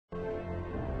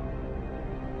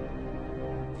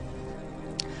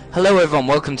Hello everyone,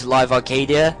 welcome to Live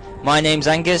Arcadia. My name's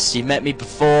Angus. You've met me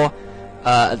before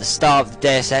at the start of the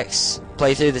Deus Ex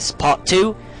playthrough. This is part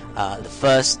 2. The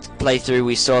first playthrough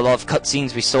we saw a lot of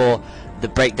cutscenes, we saw the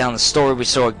breakdown of the story, we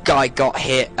saw a guy got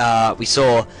hit, we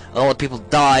saw a lot of people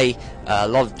die, a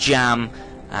lot of jam,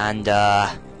 and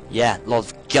yeah, a lot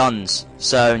of guns.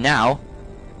 So now,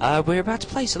 we're about to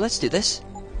play, so let's do this.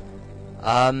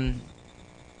 Back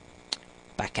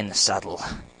in the saddle.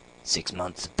 6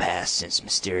 months have passed since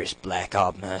mysterious black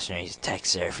ops mercenaries attacked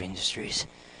Sci-fi Industries,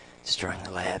 destroying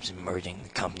the labs and murdering the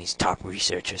company's top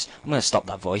researchers. I'm gonna stop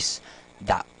that voice.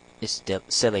 That is still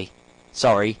silly.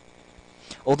 Sorry.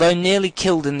 Although nearly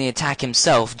killed in the attack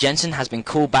himself, Jensen has been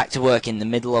called back to work in the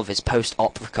middle of his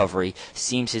post-op recovery.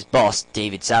 Seems his boss,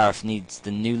 David Zaroff, needs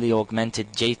the newly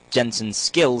augmented Jensen's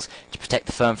skills to protect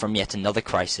the firm from yet another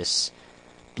crisis.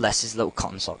 Bless his little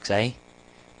cotton socks, eh?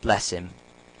 Bless him.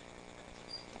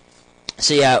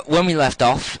 So yeah, when we left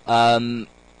off,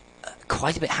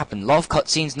 quite a bit happened. A lot of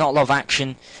cutscenes, not a lot of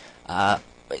action.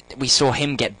 We saw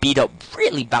him get beat up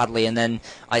really badly, and then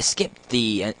I skipped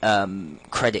the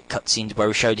credit cutscenes where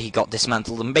we showed he got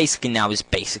dismantled, and basically now is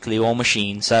basically all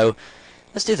machine. So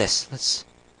let's do this. Let's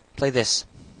play this.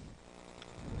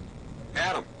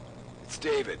 Adam, it's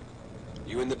David.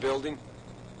 You in the building?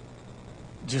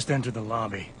 Just entered the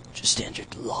lobby. Just entered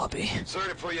the lobby. Sorry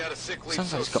to pull you out of sick leave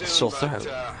Sounds like so he's got a soon, sore throat.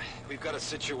 but we've got a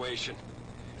situation.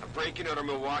 I'm breaking out our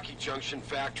Milwaukee Junction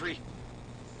factory.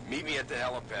 Meet me at the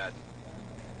helipad.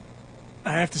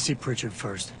 I have to see Pritchard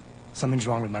first. Something's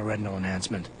wrong with my retinal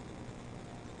enhancement.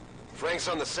 Frank's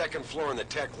on the second floor in the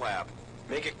tech lab.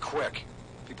 Make it quick.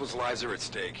 People's lives are at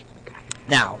stake.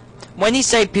 Now, when he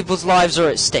say people's lives are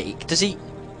at stake, does he...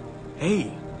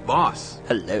 Hey, boss.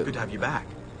 Hello. Good to have you back.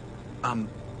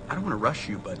 I don't want to rush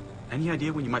you, but any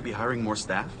idea when you might be hiring more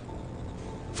staff?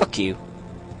 Fuck you.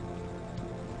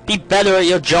 Be better at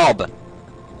your job.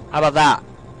 How about that?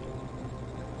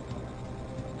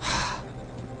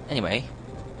 Anyway,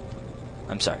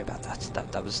 I'm sorry about that.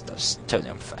 That was totally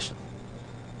unprofessional.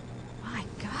 My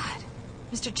God,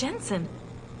 Mr. Jensen,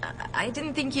 I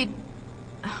didn't think you'd...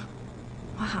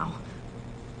 wow.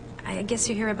 I guess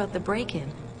you're here about the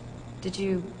break-in. Did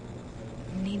you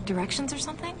need directions or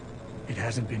something? It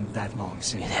hasn't been that long,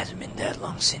 Cindy. It hasn't been that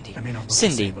long, Cindy. I mean, I'll look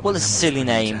Cindy, the same, but what my a memory's silly pretty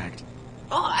name. intact.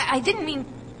 Oh, I didn't mean...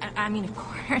 I mean, of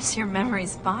course, your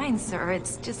memory's fine, sir.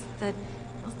 It's just that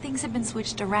well, things have been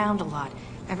switched around a lot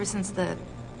ever since the...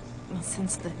 well,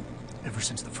 since the... Ever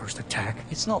since the first attack?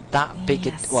 It's not that big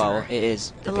Yes, a... Well, sir. it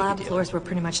is a The big lab deal. floors were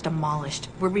pretty much demolished.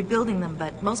 We're rebuilding them,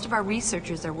 but most of our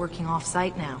researchers are working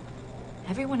off-site now.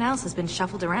 Everyone else has been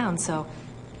shuffled around, so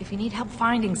if you need help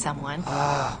finding someone...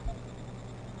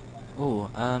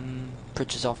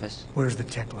 Pritchard's office. Where's the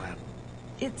tech lab?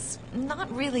 It's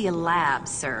not really a lab,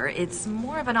 sir. It's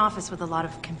more of an office with a lot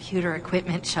of computer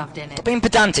equipment shoved in it. Stop being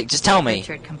pedantic, just tell me.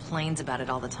 Richard complains about it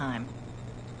all the time.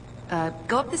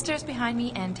 Go up the stairs behind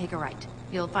me and take a right.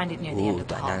 You'll find it near the end Ooh, of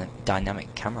the hall.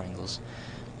 dynamic camera angles.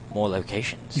 More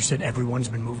locations. You said everyone's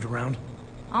been moved around?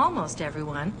 Almost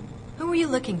everyone. Who are you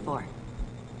looking for?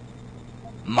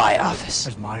 My office.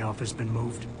 Has my office been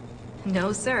moved?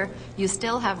 No, sir. You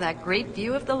still have that great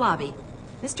view of the lobby.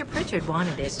 Mr. Pritchard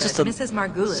wanted it, but just a- Mrs.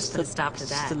 Margulis just put a- a stop to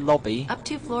just that. the lobby. Up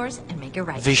 2 floors and make a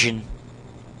right. Vision.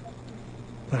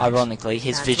 Thanks. Ironically,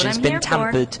 his That's vision's what I'm been here for.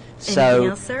 tampered. Anything So,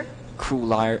 else, sir?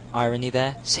 cruel irony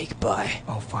there. Say goodbye.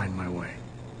 I'll find my way.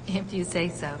 If you say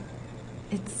so.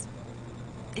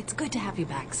 It's good to have you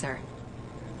back, sir.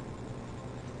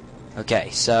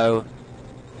 Okay, so...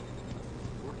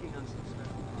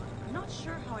 I'm not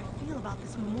sure how I feel about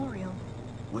this memorial.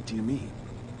 What do you mean?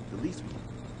 The least we...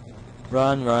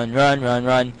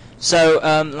 Run. So,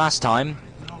 last time,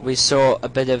 we saw a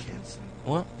bit of...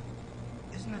 What?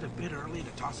 Isn't it a bit early to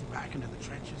toss him back into the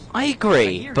trenches? I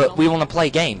agree, but we want to play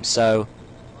games, so...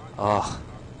 Oh.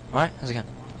 Alright, how's it going?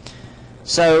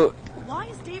 So, Why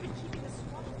is David keeping this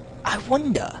swamp? I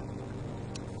wonder...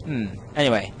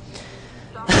 Anyway.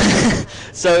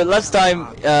 So, last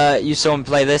time, you saw him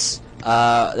play this,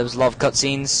 there was a lot of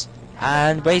cutscenes,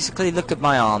 and basically, look at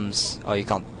my arms. Oh, you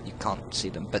can't see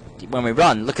them, but when we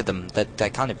run, look at them. They're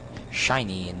kind of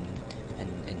shiny and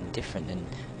different.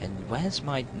 And where's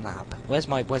my lab? Where's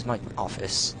my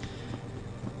office?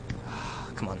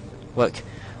 Come on,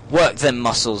 work them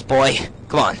muscles, boy.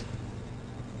 Come on.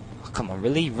 Oh, come on,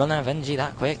 really? Run out of energy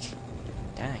that quick?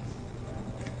 Dang.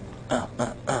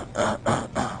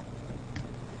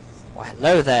 Well,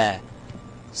 hello there,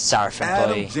 Sarif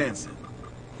employee. Adam Jensen.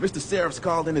 Mr. Serif's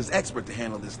called in his expert to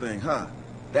handle this thing, huh?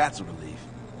 That's a relief.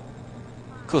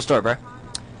 Cool story, bro.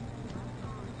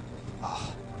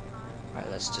 Oh. Right,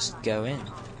 let's just go in.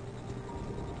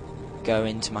 go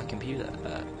into my computer.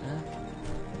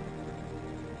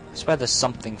 I swear there's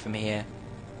something from here.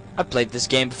 I've played this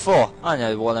game before. I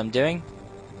know what I'm doing.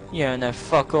 You don't know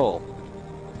fuck all.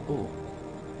 Ooh.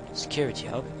 Security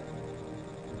hub.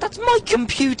 That's my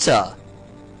computer!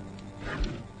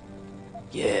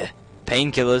 Yeah.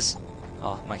 Painkillers.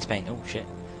 Oh, Max Payne. Oh, shit.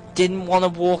 Didn't want to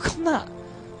walk on that.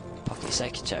 Pocket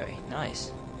secretary.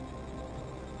 Nice.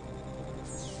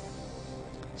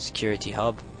 Security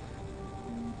hub.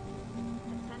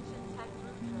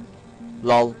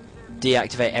 Lol.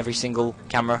 Deactivate every single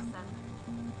camera.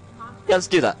 Yeah, let's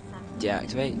do that.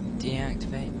 Deactivate.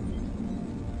 Deactivate.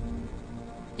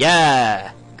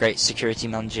 Yeah! Great security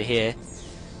manager here.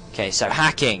 Okay, so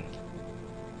hacking.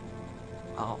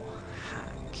 Oh,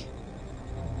 hack.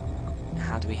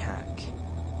 How do we hack?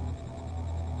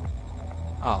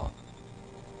 Oh.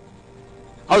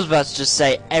 I was about to just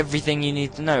say everything you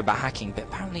need to know about hacking, but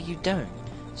apparently you don't.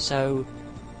 So...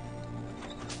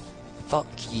 fuck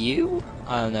you?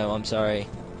 I don't know, I'm sorry.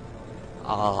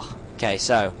 Ah, okay,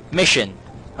 so, mission.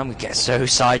 I'm gonna get so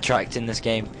sidetracked in this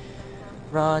game.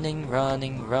 Running,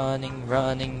 running, running,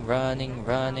 running,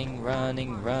 running, running,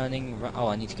 running, running, oh,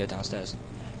 I need to go downstairs.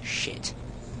 Shit.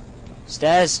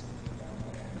 Stairs!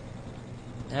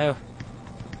 No.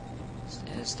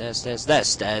 Stairs, stairs, stairs, there's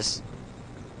stairs.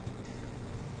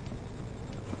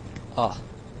 Oh.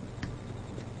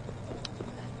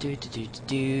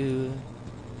 Do.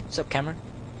 What's up, camera?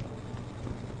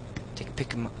 Take a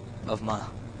pic of my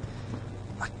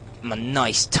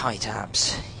nice tight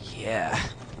abs. Yeah.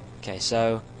 Okay,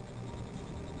 so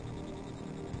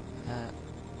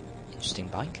interesting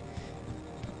bike.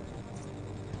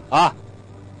 Ah,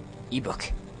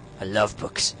 ebook. I love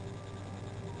books.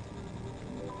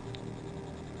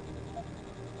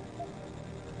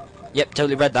 Yep,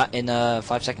 totally read that in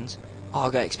 5 seconds. Oh, I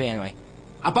got XP anyway.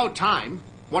 About time.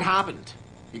 What happened?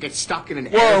 You get stuck in an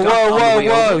Whoa, air duct whoa, on the whoa, way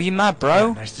whoa! over? You mad, bro?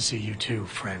 Yeah, nice to see you too,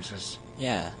 Francis.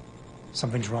 Yeah.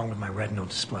 Something's wrong with my retinal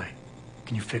display.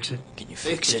 Can you fix it? Can you If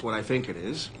fix it's it? what I think it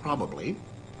is, probably.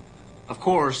 Of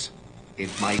course, it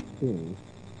might be.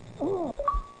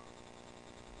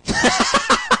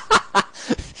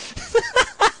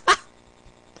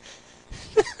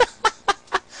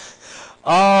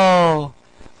 Oh,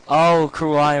 oh,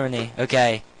 cruel irony.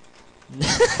 Okay.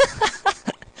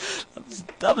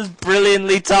 that was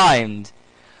brilliantly timed.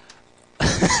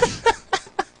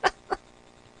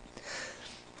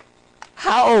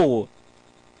 How?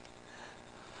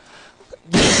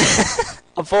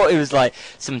 I thought it was like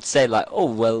someone to say like, oh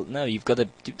well, no, you've got to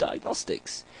do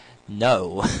diagnostics.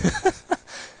 No.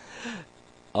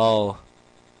 Oh,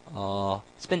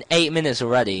 it's been 8 minutes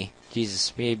already.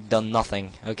 Jesus, we've done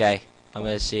nothing. Okay, I'm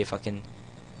gonna see if I can.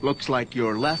 Looks like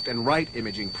your left and right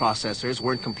imaging processors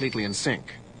weren't completely in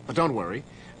sync. But don't worry,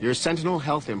 your Sentinel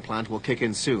health implant will kick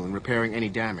in soon, repairing any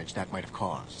damage that might have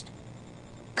caused.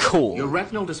 Cool. Your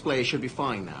retinal display should be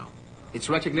fine now. Its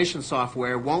recognition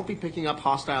software won't be picking up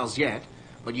hostiles yet,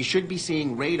 but you should be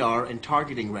seeing radar and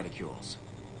targeting reticules.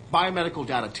 Biomedical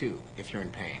data too, if you're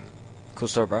in pain. Cool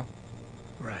story, bro.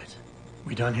 Right.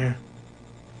 We done here?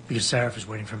 Because Sarif is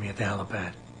waiting for me at the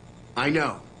helipad. I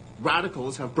know.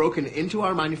 Radicals have broken into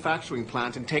our manufacturing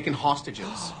plant and taken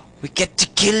hostages. We get to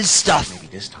kill stuff. Maybe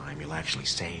this time you'll actually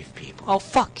save people. Oh,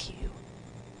 fuck you.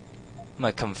 I'm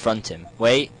gonna confront him.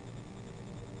 Wait.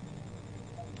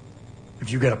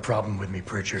 If you got a problem with me,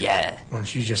 Pritchard, Yeah. why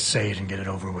don't you just say it and get it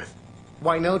over with?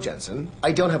 Why no, Jensen?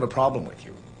 I don't have a problem with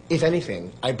you. If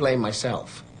anything, I blame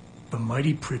myself. The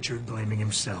mighty Pritchard blaming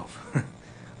himself.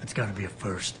 That's gotta be a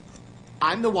first.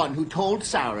 I'm the one who told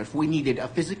Sarif we needed a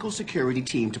physical security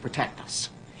team to protect us.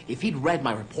 If he'd read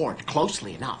my report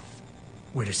closely enough.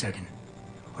 Wait a second.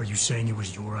 Are you saying it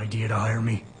was your idea to hire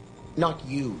me? Not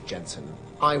you, Jensen.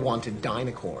 I wanted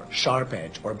Dynacore, Sharp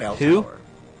Edge, or Bell Who? Tower.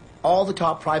 All the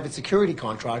top private security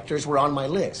contractors were on my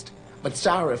list, but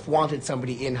Sarif wanted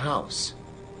somebody in-house.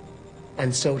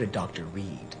 And so did Dr.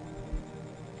 Reed.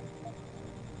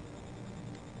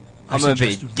 I'm gonna be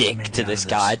a suggest you dick remain to out this of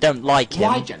guy. I don't like him.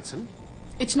 Why, Jensen?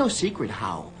 It's no secret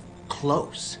how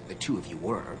close the two of you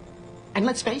were. And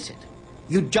let's face it,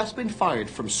 you'd just been fired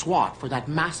from SWAT for that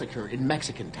massacre in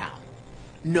Mexican town.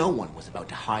 No one was about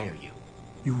to hire you.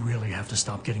 You really have to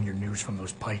stop getting your news from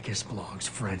those Picus blogs,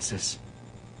 Francis.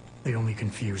 They only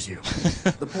confuse you.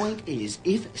 The point is,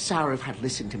 if Sarif had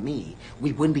listened to me,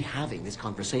 we wouldn't be having this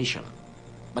conversation.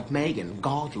 But Megan,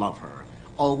 God love her,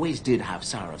 always did have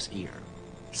Sarif's ear.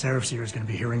 Sarif's ear is going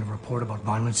to be hearing a report about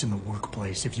violence in the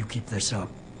workplace if you keep this up.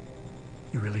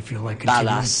 You really feel like continuing?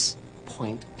 Badass.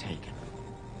 Point taken.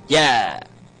 Yeah.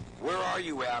 Where are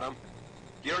you, Adam?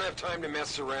 You don't have time to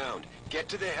mess around. Get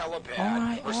to the helipad,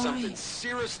 Alright, or something alright.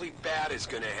 seriously bad is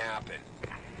gonna happen.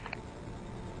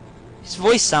 His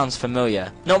voice sounds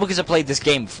familiar. Not because I played this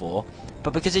game before,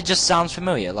 but because it just sounds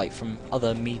familiar, like from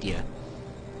other media.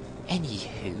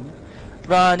 Anywho.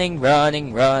 Running,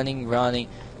 running, running, running.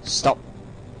 Stop.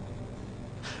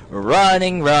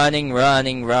 Running, running,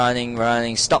 running, running,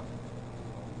 running. Stop.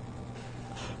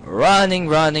 Running,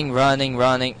 running, running,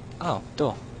 running. Oh,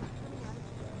 door.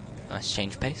 Nice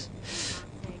change of pace.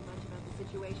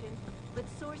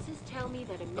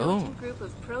 Oh. Group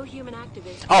of pro-human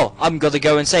activists. Oh, I'm gonna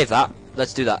go and save that.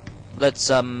 Let's do that. Let's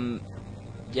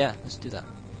yeah, let's do that.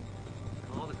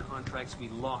 All the contracts we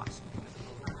lost.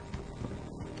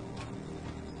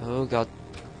 Oh god.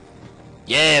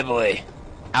 Yeah, boy.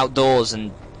 Outdoors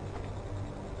and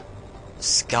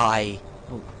sky.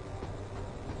 Oh.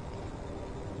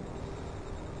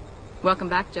 Welcome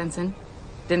back, Jensen.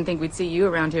 Didn't think we'd see you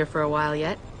around here for a while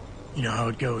yet. You know how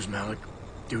it goes, Malik.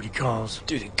 Duty calls.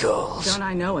 Duty calls. Don't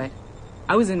I know it?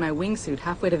 I was in my wingsuit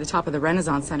halfway to the top of the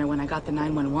Renaissance Center when I got the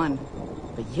 911.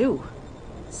 But you...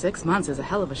 6 months is a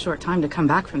hell of a short time to come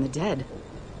back from the dead.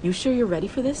 You sure you're ready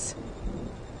for this?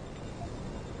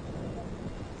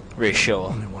 Really sure.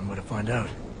 Only one way to find out.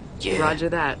 Yeah. Roger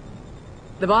that.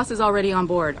 The boss is already on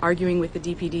board, arguing with the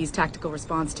DPD's tactical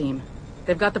response team.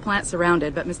 They've got the plant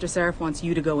surrounded, but Mr. Seraph wants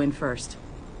you to go in first.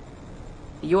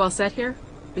 You all set here?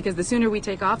 Because the sooner we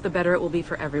take off, the better it will be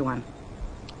for everyone.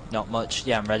 Not much.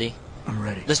 Yeah, I'm ready. I'm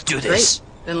ready. Let's do this.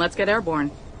 Great. Then let's get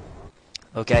airborne.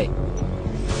 Okay.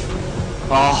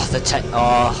 Oh, the tech.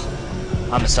 Oh,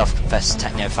 I'm a self-confessed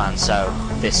techno fan, so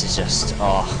this is just.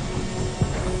 Oh.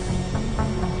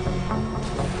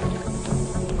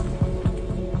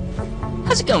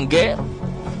 How's it going, girl?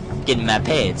 Getting my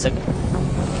pads. Okay.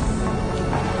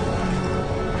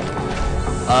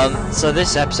 So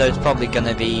this episode's probably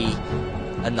gonna be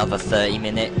another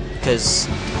 30-minute, because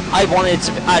I wanted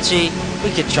to. Actually,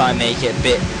 we could try and make it a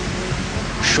bit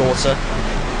shorter.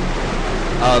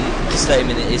 Because 30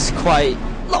 minutes is quite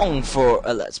long for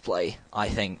a Let's Play, I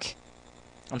think.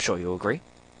 I'm sure you'll agree.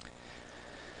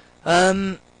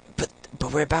 But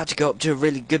we're about to go up to a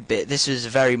really good bit. This was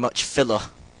very much filler.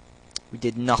 We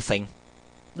did nothing.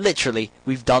 Literally,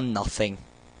 we've done nothing.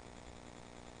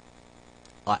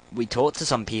 We talked to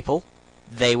some people.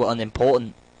 They were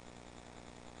unimportant.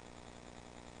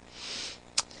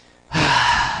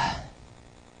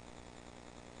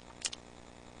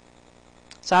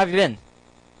 So how have you been?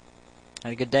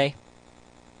 Had a good day?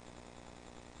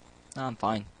 No, I'm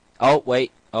fine. Oh,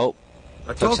 wait. Oh.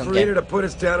 I told Farida to put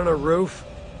us down on a roof.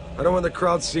 I don't want the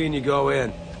crowd seeing you go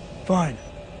in. Fine.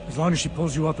 As long as she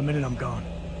pulls you out the minute I'm gone.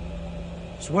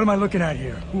 So what am I looking at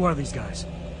here? Who are these guys?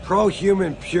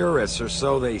 Pro-human purists, or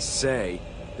so they say.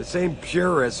 The same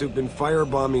purists who've been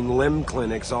firebombing limb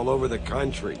clinics all over the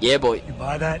country. Yeah, boy. You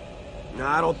buy that? No,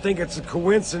 I don't think it's a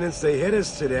coincidence they hit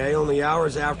us today, only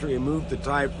hours after we moved the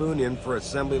Typhoon in for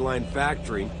assembly line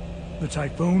factory. The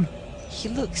Typhoon? He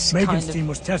looks Megan's kind of... team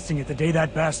was testing it the day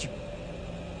that bastard...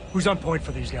 Who's on point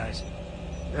for these guys?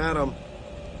 Adam,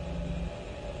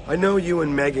 I know you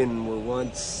and Megan were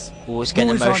once... Always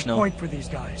getting emotional. Who is on point for these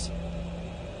guys?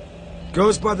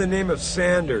 Goes by the name of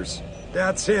Sanders.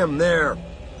 That's him, there.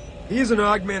 He's an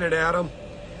augmented Adam,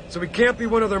 so he can't be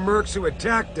one of the mercs who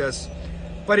attacked us,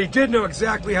 but he did know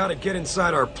exactly how to get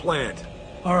inside our plant.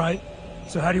 Alright,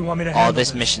 so how do you want me to handle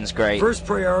this mission's great. First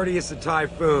priority is the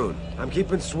Typhoon. I'm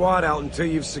keeping SWAT out until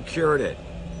you've secured it.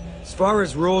 As far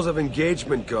as rules of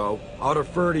engagement go, I'll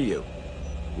defer to you.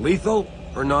 Lethal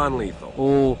or non-lethal?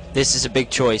 Oh, this is a big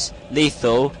choice.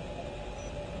 Lethal.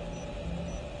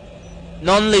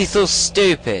 Non-lethal's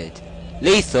stupid.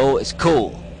 Lethal is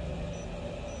cool.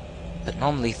 But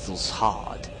non-lethal's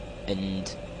hard.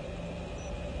 And...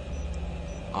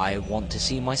 I want to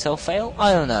see myself fail?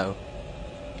 I don't know.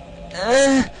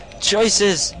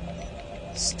 Choices!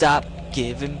 Stop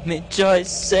giving me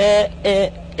choices.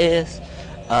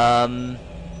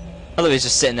 Oliver's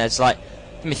just sitting there, just like,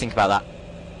 let me think about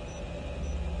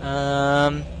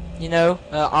that. You know,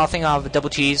 I think I'll have a double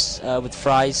cheese with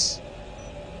fries.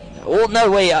 You know, oh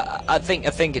no, wait, I think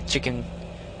a chicken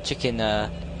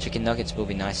nuggets will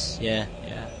be nice. Yeah.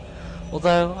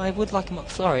 Although I would like a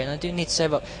McFlurry, and I do need to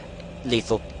save up.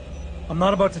 Lethal. I'm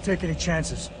not about to take any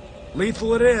chances.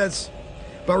 Lethal it is.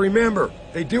 But remember,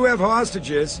 they do have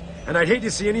hostages, and I'd hate to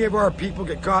see any of our people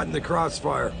get caught in the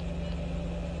crossfire.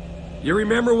 You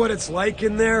remember what it's like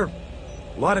in there?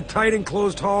 A lot of tight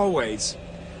enclosed hallways.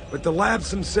 But the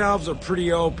labs themselves are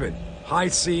pretty open. High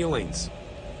ceilings.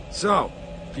 So,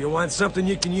 if you want something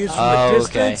you can use from a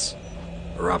distance,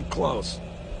 or up close.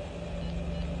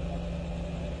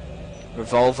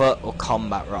 revolver or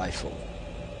combat rifle?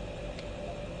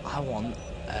 I want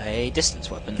a distance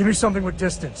weapon. Give me something with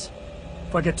distance.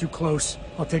 If I get too close,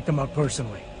 I'll take them out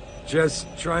personally. Just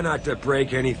try not to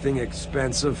break anything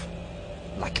expensive.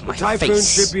 Like my The Typhoon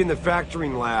face. should be in the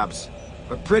factoring labs,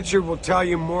 but Pritchard will tell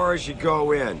you more as you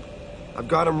go in. I've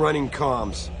got him running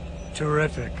comms.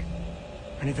 Terrific.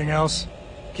 Anything else?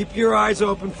 Keep your eyes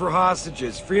open for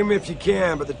hostages. Free them if you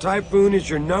can, but the Typhoon is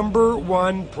your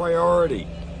 #1 priority.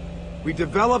 We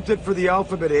developed it for the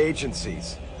Alphabet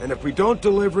agencies, and if we don't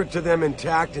deliver it to them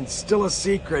intact and still a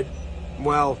secret,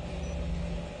 well,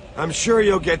 I'm sure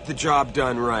you'll get the job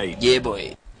done right. Yeah,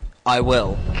 boy. I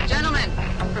will. Gentlemen,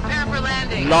 prepare for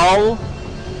landing. LOL.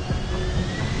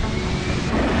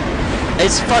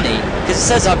 It's funny, because it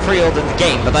says I pre-ordered the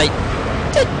game, but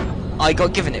I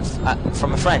got given it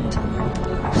from a friend.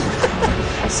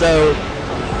 So,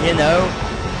 you know,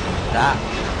 that,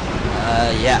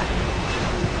 yeah.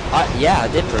 I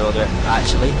did pre-order it,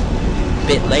 actually. A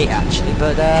bit late, actually,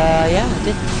 but, yeah, I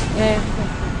did. Yeah.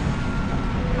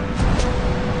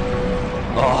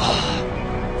 Oh.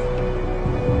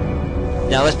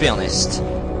 Now, let's be honest.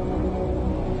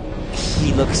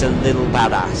 He looks a little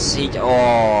badass.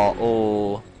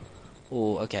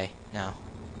 Okay, now.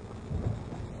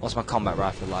 What's my combat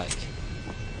rifle like?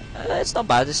 It's not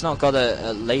bad, it's not got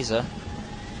a laser.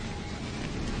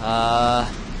 Let's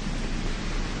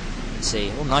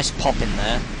see. Oh, nice pop in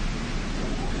there.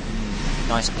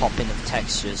 Nice pop in of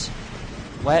textures.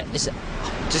 Where is it?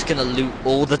 I'm just gonna loot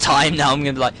all the time now. I'm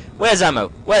gonna be like, where's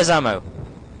ammo? Where's ammo?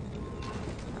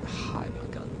 Hide my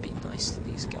gun, be nice to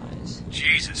these guys.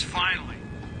 Jesus, finally.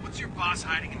 What's your boss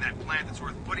hiding in that plant that's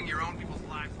worth putting your own people's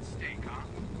lives at stake, huh?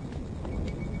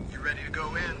 You ready to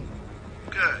go in?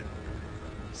 Good.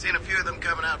 Seen a few of them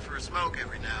coming out for a smoke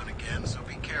every now and again, so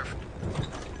be careful.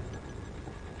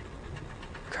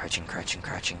 Crouching, crouching,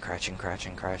 crouching, crouching,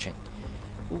 crouching, crouching.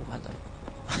 Ooh, hello.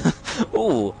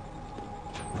 Ooh.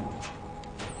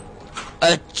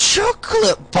 A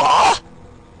chocolate bar?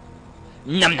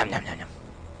 Num num num num num.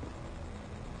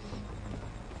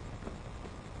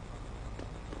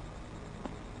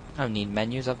 I don't need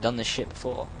menus, I've done this shit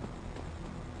before.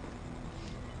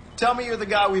 Tell me you're the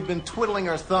guy we've been twiddling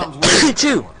our thumbs with.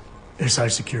 Two. SI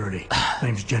Security.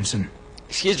 Name's Jensen.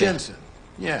 Excuse me. Jensen.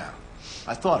 Yeah.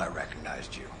 I thought I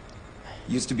recognized you.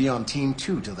 Used to be on Team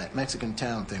 2 till that Mexican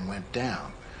town thing went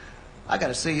down. I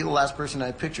gotta say, you're the last person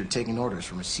I pictured taking orders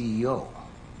from a CEO.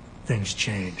 Things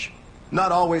change.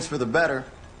 Not always for the better.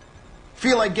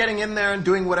 Feel like getting in there and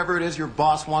doing whatever it is your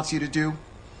boss wants you to do?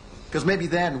 Because maybe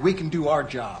then we can do our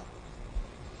job.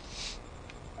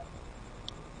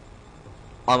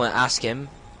 I'm gonna ask him.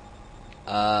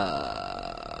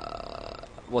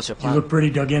 What's your plan? You look pretty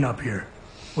dug in up here.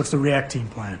 What's the react team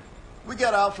plan? We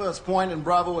got Alpha as point and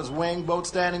Bravo as wing, both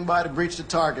standing by to breach the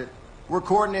target. We're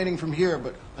coordinating from here,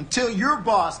 but until your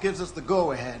boss gives us the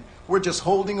go-ahead, we're just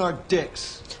holding our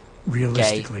dicks.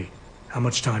 Realistically, how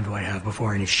much time do I have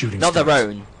before any shooting Not starts? their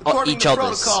own, or According each to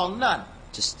other's. protocol, none.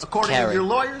 Just According carry. to your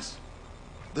lawyers,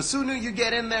 the sooner you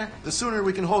get in there, the sooner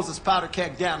we can hose this powder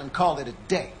keg down and call it a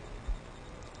day.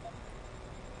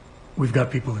 We've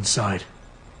got people inside.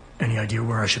 Any idea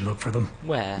where I should look for them?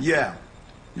 Where? Yeah.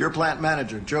 Your plant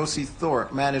manager, Josie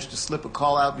Thorpe, managed to slip a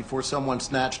call out before someone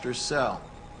snatched her cell.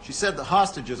 She said the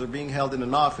hostages are being held in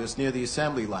an office near the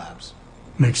assembly labs.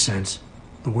 Makes sense.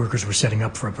 The workers were setting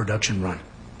up for a production run,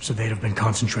 so they'd have been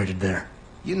concentrated there.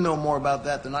 You know more about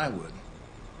that than I would.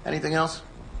 Anything else?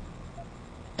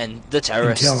 And the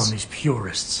terrorists. Intel on these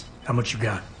purists. How much you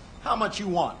got? How much you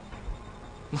want?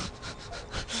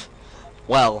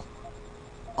 Well,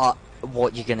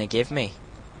 what you gonna give me?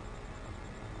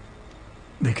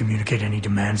 They communicate any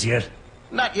demands yet?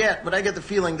 Not yet, but I get the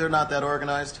feeling they're not that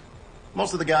organized.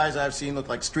 Most of the guys I've seen look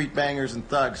like street bangers and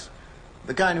thugs.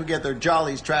 The kind who get their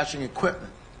jollies trashing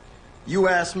equipment. You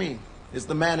ask me, is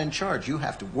the man in charge you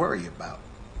have to worry about.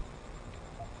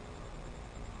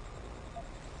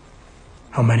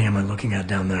 How many am I looking at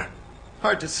down there?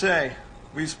 Hard to say.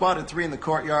 We've spotted 3 in the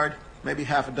courtyard, maybe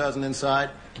half a dozen inside.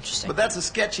 Interesting. But that's a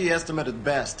sketchy estimate at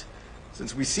best,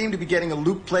 since we seem to be getting a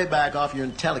loop playback off your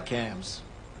telecams.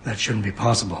 That shouldn't be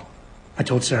possible. I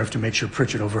told Seraph to make sure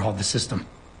Pritchard overhauled the system.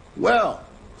 Well,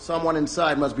 someone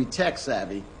inside must be tech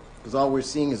savvy, because all we're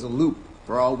seeing is a loop.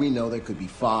 For all we know, there could be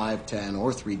 5, 10,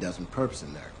 or 3 dozen perps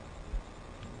in there.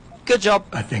 Good job.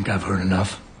 I think I've heard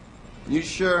enough. You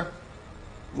sure?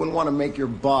 Wouldn't want to make your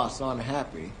boss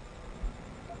unhappy.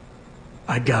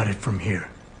 I got it from here.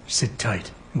 Sit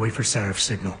tight. Wait for Seraph's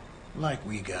signal. Like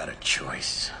we got a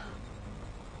choice.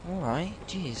 Alright,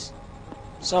 jeez.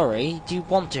 Sorry, do you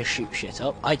want to shoot shit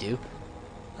up? I do.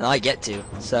 And I get to,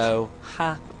 so,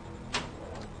 ha.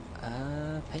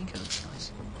 Painkillers,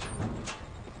 nice.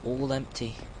 All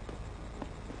empty.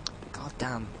 God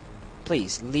damn.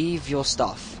 Please, leave your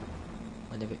stuff.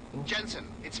 Jensen,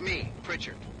 it's me,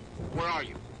 Pritchard. Where are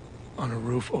you? On a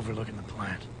roof overlooking the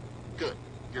plant. Good.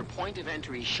 Your point of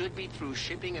entry should be through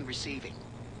shipping and receiving.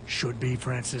 Should be,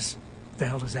 Francis. What the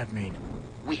hell does that mean?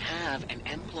 We have an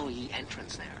employee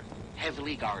entrance there.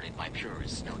 Heavily guarded by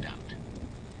purists, no doubt.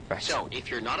 Right. So, if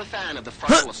you're not a fan of the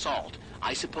frontal assault,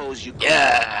 I suppose you could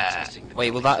Yeah! accessing the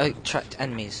Wait, will that attract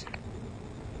enemies?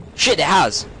 Shit, it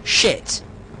has! Shit!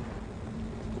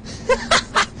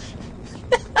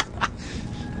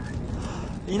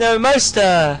 You know, most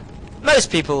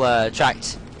people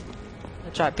attract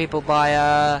people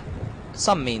by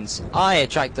some means. I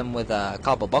attract them with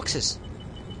cardboard boxes.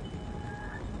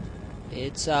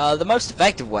 It's the most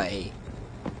effective way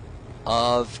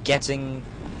of getting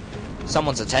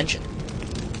someone's attention.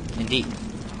 Indeed.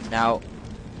 Now,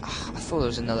 I thought there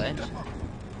was another end.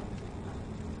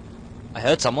 I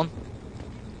heard someone.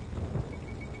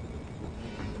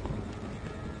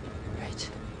 Right.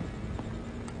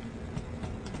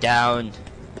 Down.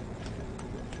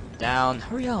 Down.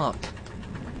 Hurry up.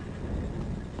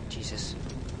 Jesus.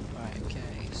 Right,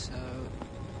 okay, so...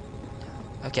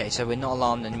 Okay, so we're not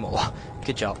alarmed anymore.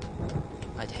 Good job.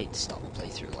 I'd hate to start the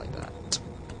playthrough like that.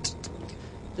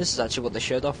 This is actually what they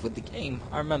showed off with the game.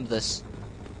 I remember this.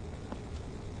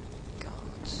 God.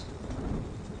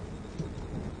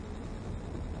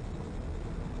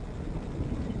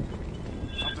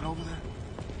 Something over there?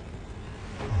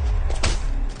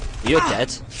 You're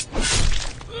dead.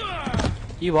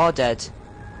 You are dead.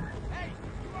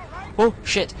 Oh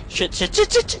shit! Shit! Shit!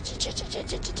 Shit! Shit! Shit! Shit! Shit!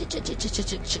 Shit!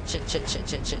 Shit! Shit! Shit! Shit!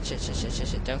 Shit! Shit! Shit! Shit! Shit!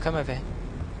 Shit! Don't come over here.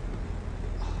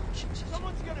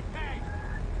 Someone's gonna pay.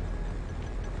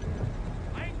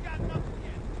 I ain't got nothing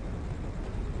yet.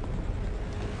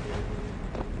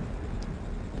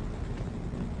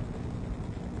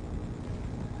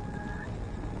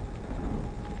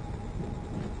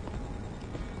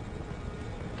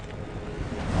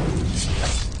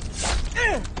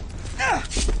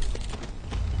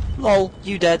 Lol,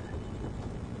 you dead.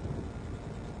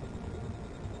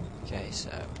 Okay, so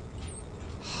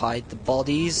hide the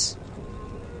bodies.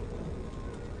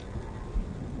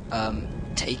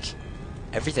 Take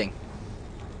everything.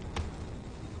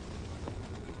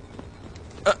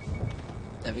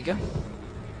 There we go.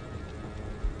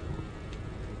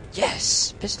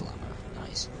 Yes, pistol ammo.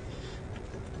 Nice.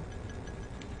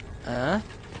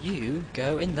 You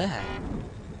go in there.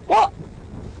 What?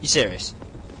 You serious?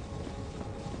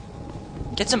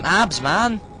 Get some abs,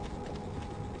 man.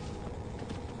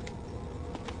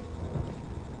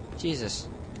 Jesus.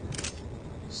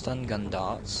 Stun gun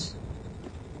darts.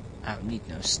 I don't need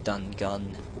no stun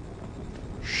gun.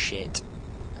 Shit.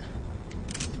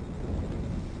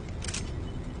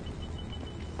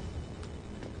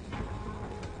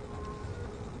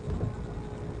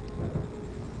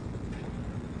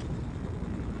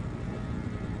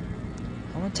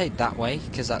 I want to take that way,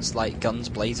 because that's like guns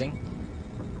blazing.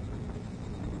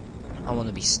 I want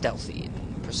to be stealthy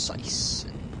and precise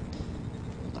and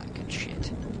all that good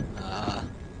shit.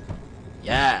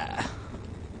 Yeah.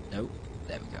 Nope.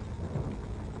 There we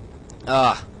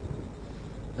go.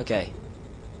 Okay.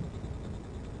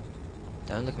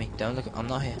 Don't look at me. Don't look at me. I'm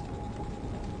not here.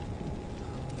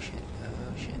 Oh shit.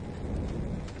 Oh shit.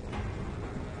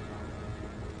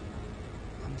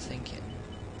 I'm thinking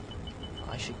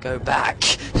I should go back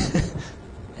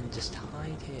and just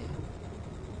hide here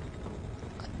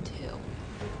until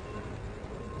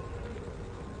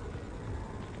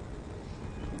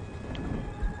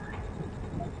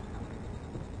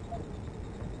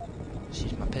just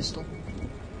use my pistol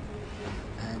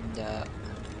and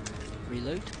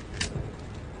reload.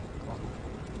 Come on.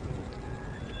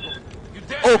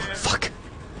 Oh fuck!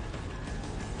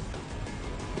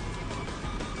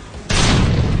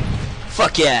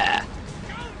 Fuck yeah!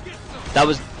 That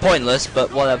was pointless,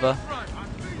 but whatever.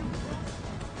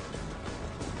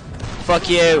 Fuck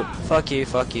you! Fuck you,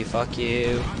 fuck you, fuck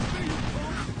you.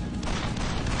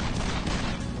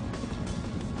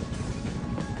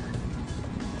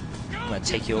 I'm gonna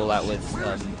take you all out with,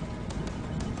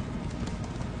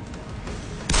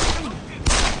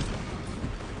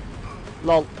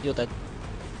 lol, you're dead.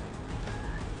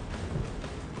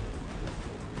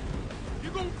 You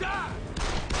gonna die!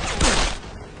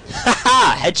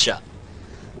 Haha! Headshot!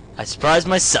 I surprised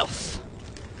myself.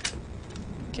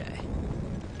 Okay.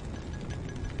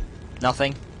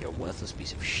 Nothing? You're a worthless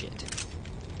piece of shit.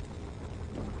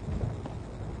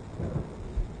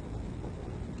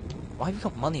 Why have you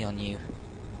got money on you?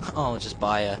 Oh, I'll just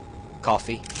buy a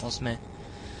coffee. What's me?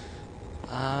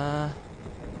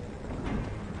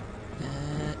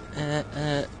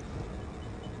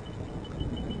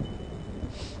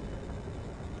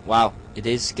 Wow, it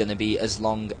is gonna be as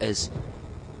long as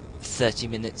 30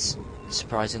 minutes,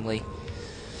 surprisingly.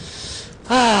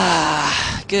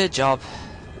 Ah, good job.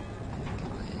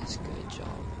 Guys, good job.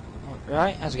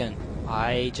 Right, how's it going?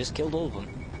 I just killed all of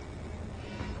them.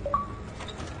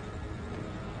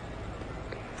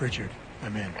 Pritchard,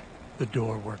 I'm in. The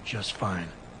door worked just fine.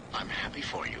 I'm happy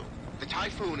for you. The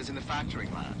Typhoon is in the factory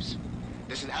labs.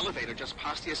 There's an elevator just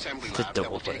past the assembly The lab that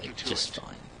door will take you worked to just it.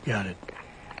 fine. Got it.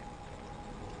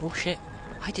 Oh shit,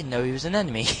 I didn't know he was an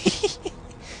enemy.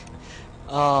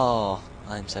 Oh,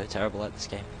 I'm so terrible at this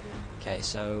game. Okay,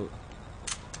 so...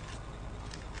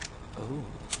 Ooh.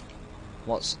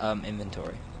 What's,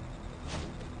 inventory?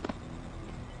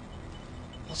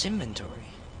 What's inventory?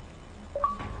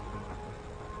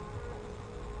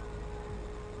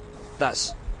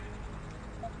 That's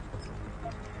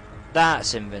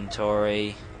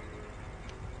inventory.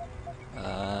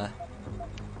 Like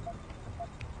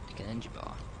an energy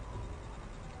bar.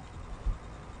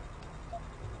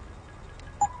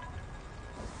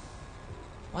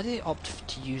 Why did it opt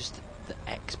to use the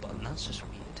X button? That's just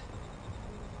weird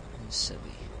and silly.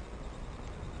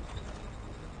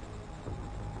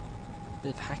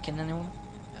 Bit of hacking, anyone?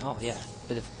 Oh yeah,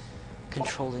 bit of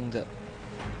controlling the...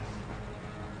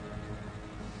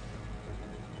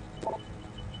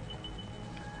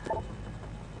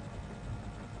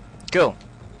 Cool.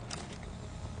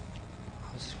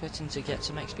 I was expecting to get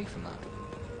some XP from that.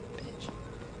 Bitch.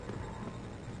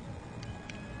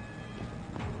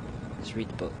 Let's read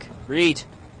the book. Read!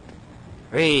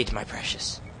 Read, my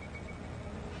precious.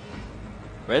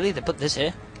 Really? They put this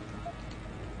here?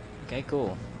 Okay,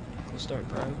 cool. Cool story,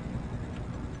 bro.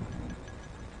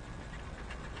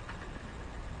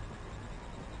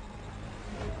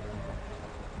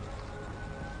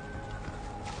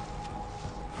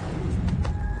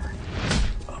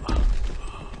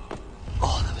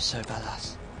 So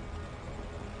badass.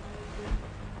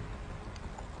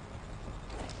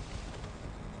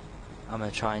 I'm gonna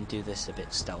try and do this a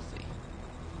bit stealthy.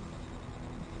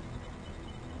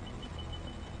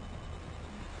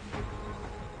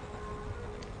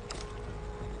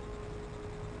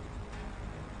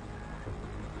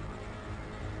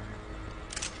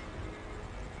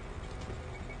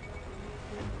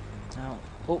 Now,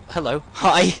 oh, hello,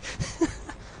 hi.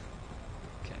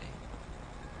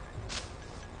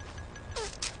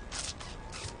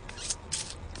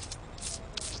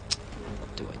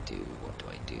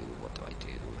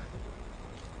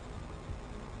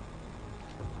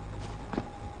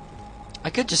 I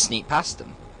could just sneak past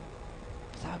them.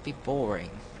 But that would be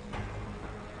boring.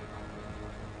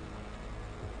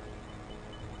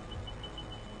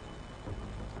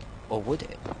 Or would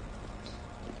it?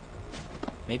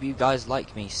 Maybe you guys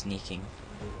like me sneaking.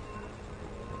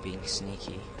 Being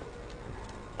sneaky.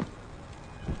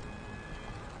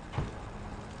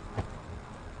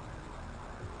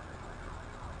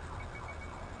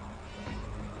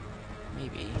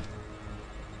 Maybe.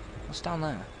 What's down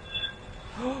there?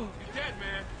 You're dead,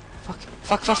 man. Fuck.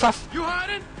 You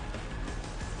hiding?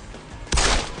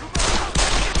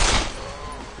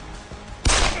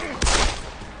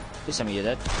 Please tell me you're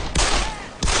dead.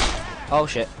 Oh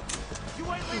shit.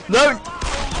 No!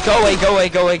 Go away.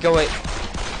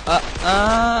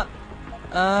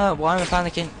 Why am I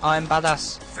panicking? I'm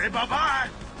badass. Say bye-bye.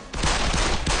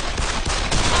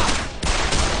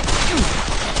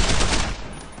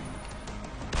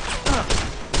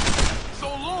 So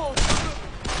long.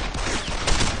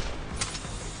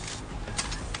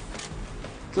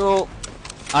 Cool.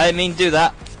 I didn't mean to do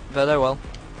that, but oh well.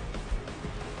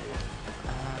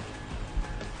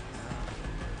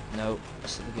 No,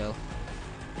 silly girl.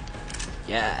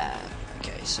 Yeah.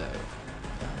 Okay, so.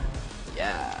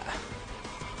 Yeah.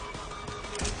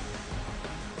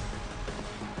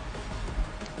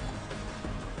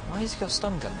 Why has he got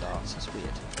stun gun darts? That's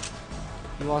weird.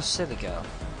 You are a silly girl.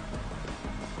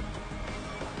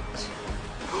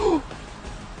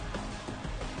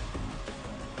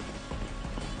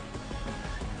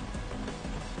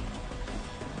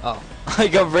 Oh, I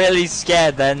got really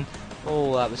scared then.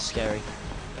 Oh, that was scary.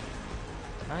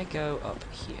 Can I go up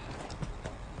here?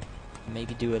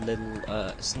 Maybe do a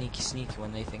little sneaky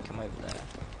when they think I'm over there.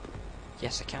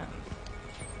 Yes, I can.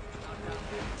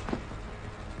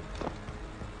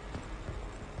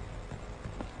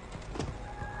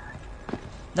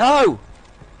 No!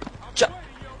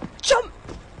 Jump!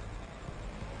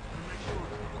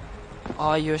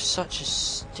 Oh, you're such a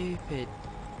stupid...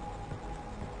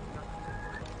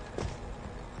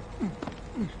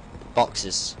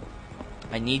 Boxes.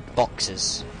 I need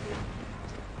boxes.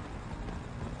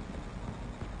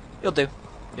 You'll do.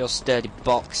 Your sturdy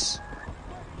box.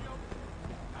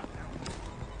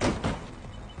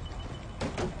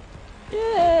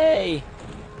 Yay!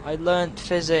 I learnt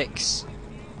physics.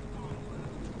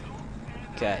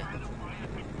 Okay.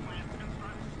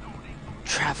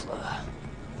 Traveler.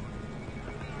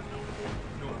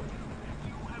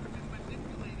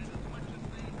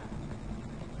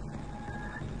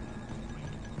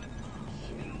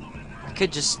 I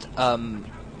could just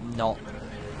not.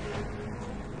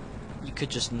 You could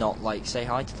just not like say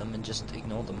hi to them and just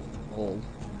ignore them all.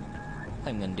 I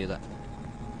think I'm gonna do that.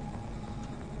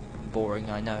 Boring,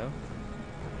 I know.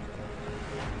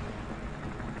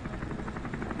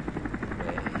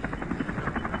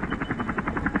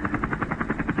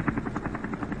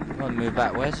 I want to move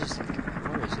back. Where's this?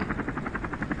 Where is he?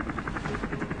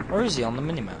 Where is he on the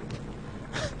minimap?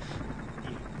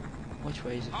 Which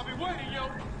way is it? I'll be waiting, yo.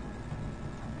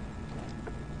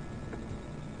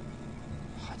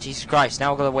 Oh, Jesus Christ!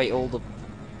 Now I've got to wait all the.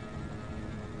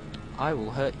 I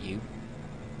will hurt you.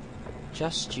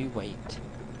 Just you wait.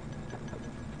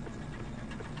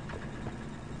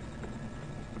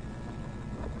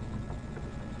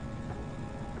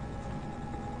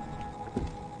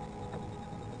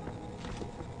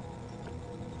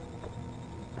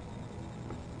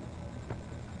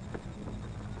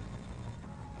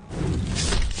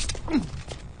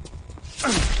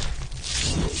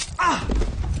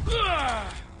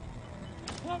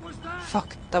 What was that?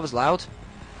 Fuck, that was loud.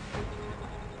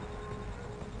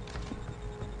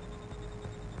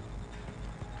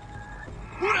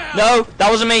 No, that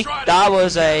wasn't me. That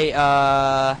was a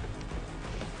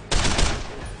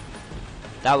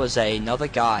that was another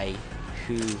guy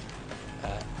who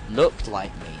looked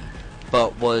like me,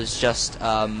 but was just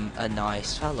a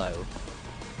nice fellow.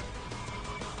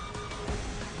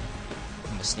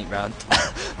 I'm gonna sneak round.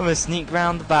 I'm gonna sneak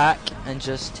round the back and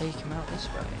just take him out this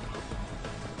way.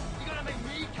 You gonna make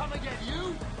me come and get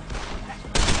you?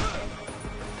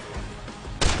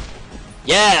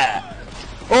 Yeah.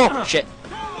 Oh shit.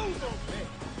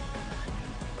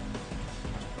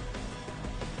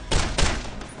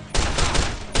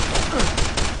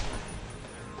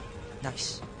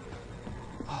 Nice.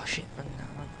 Oh shit, run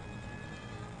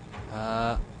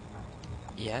now.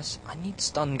 Yes, I need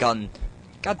stun gun.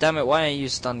 God damn it, why don't I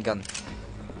use stun gun?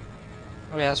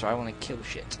 Oh yeah, that's right, I want to kill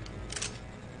shit.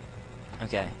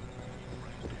 Okay.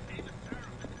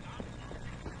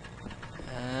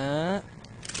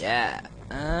 Yeah.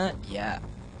 Yeah.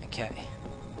 Okay.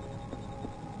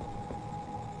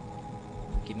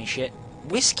 Give me shit.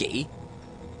 Whiskey?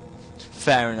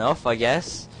 Fair enough, I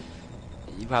guess.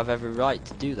 You have every right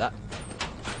to do that.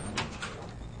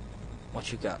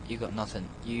 What you got? You got nothing.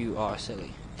 You are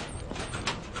silly.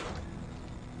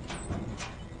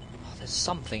 Oh, there's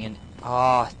something in.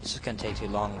 Ah, oh, this is gonna take too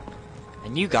long.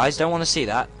 And you guys don't want to see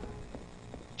that.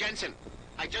 Jensen,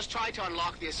 I just tried to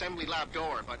unlock the assembly lab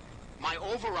door, but my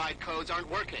override codes aren't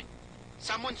working.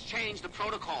 Someone's changed the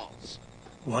protocols.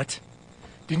 What?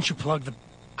 Didn't you plug the...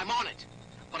 I'm on it.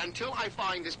 But until I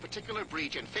find this particular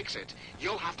breach and fix it,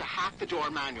 you'll have to hack the door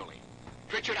manually.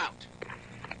 Pritchard out.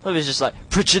 It was just like,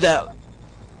 Pritchard out.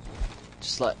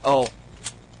 Just like, oh.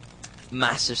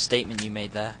 Massive statement you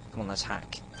made there. Come on, let's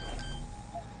hack.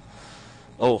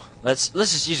 Oh, let's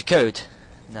just use a code.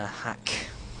 No, hack.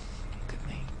 Look at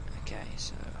me. Okay,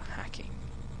 so hacking.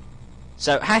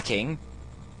 So hacking,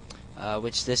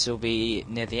 which this will be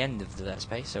near the end of the Let's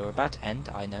Play, so we're about to end,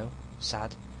 I know.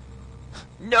 Sad.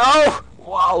 No!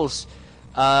 Walls!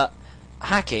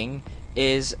 Hacking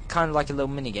is kind of like a little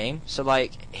mini game. So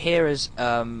like here is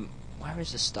where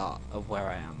is the start of where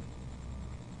I am?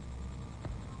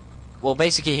 Well,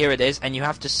 basically here it is, and you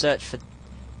have to search for.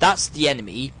 That's the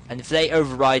enemy, and if they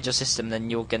override your system, then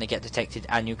you're gonna get detected,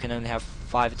 and you can only have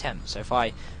 5 attempts. So if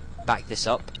I back this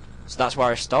up, so that's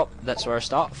where I stop. That's where I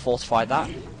start. Fortify that.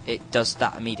 It does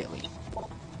that immediately.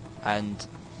 And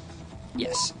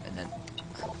yes, and then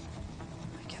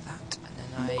I get that, and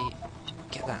then I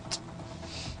get that.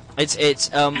 It's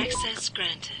access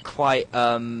granted. Quite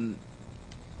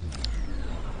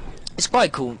it's quite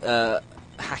a cool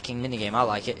hacking minigame. I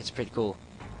like it. It's pretty cool.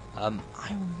 I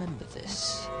remember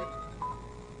this.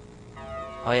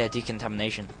 Oh yeah,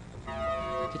 decontamination.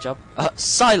 Good job.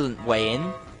 Silent way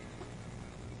in.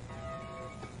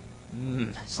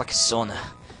 It's like a sauna.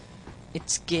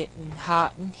 It's getting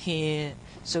hot in here.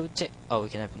 So oh, we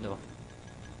can open the door.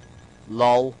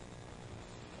 Lol.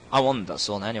 I wanted that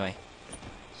sauna anyway.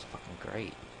 It's fucking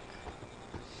great.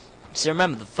 So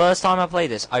remember, the first time I played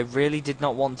this, I really did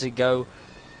not want to go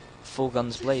full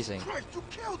guns blazing. Jesus Christ, you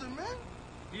killed him, man.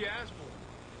 He asked for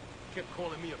it. Kept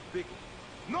calling me a bigot.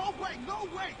 No way, no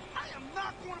way. I am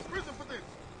not going to prison for this.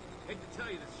 Hate to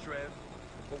tell you this, Trev,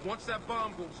 but once that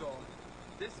bomb goes off,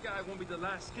 this guy won't be the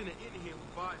last skinner in here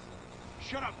with Bison.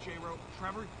 Shut up, J-Ro.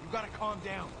 Trevor, you gotta calm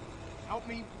down. Help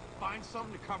me find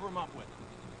something to cover him up with.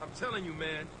 I'm telling you,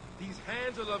 man, these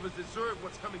Hansa lovers deserve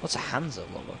what's coming. What's a Hansa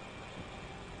lover?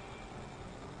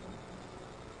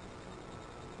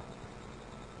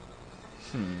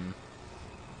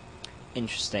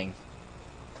 Interesting.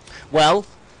 Well,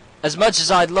 as much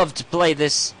as I'd love to play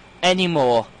this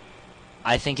anymore,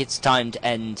 I think it's time to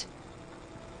end.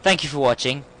 Thank you for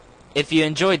watching. If you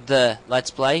enjoyed the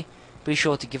Let's Play, be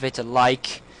sure to give it a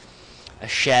like, a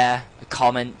share, a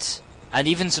comment, and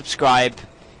even subscribe.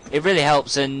 It really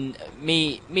helps, and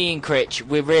me and Critch,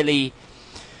 we're really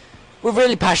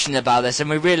passionate about this, and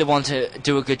we really want to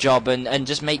do a good job and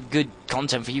just make good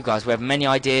content for you guys. We have many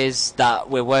ideas that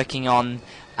we're working on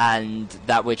and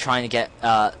that we're trying to get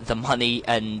the money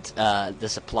and the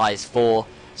supplies for,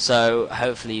 so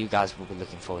hopefully you guys will be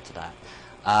looking forward to that.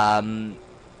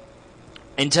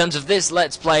 In terms of this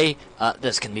Let's Play,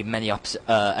 there's going to be many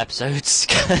episodes,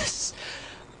 because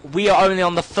we are only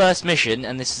on the first mission,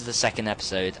 and this is the second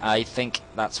episode. I think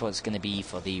that's what it's going to be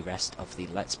for the rest of the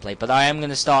Let's Play. But I am going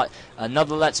to start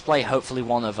another Let's Play, hopefully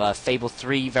one of Fable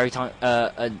 3, very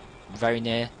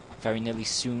nearly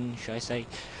soon, should I say.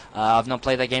 I've not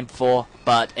played that game before,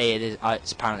 but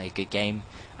it's apparently a good game.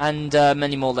 And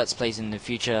many more Let's Plays in the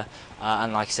future,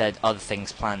 and like I said, other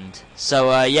things planned.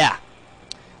 So, yeah.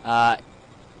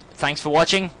 Thanks for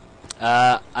watching,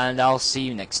 and I'll see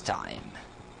you next time.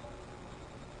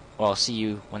 Well, I'll see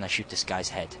you when I shoot this guy's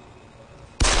head.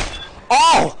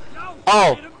 Oh!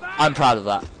 Oh! I'm proud of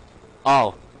that.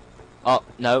 Oh. Oh,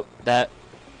 no. There.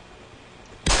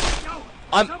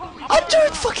 I'm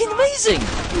doing fucking amazing!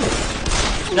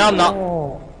 No, I'm not.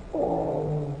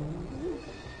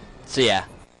 So yeah.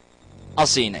 I'll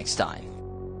see you next time.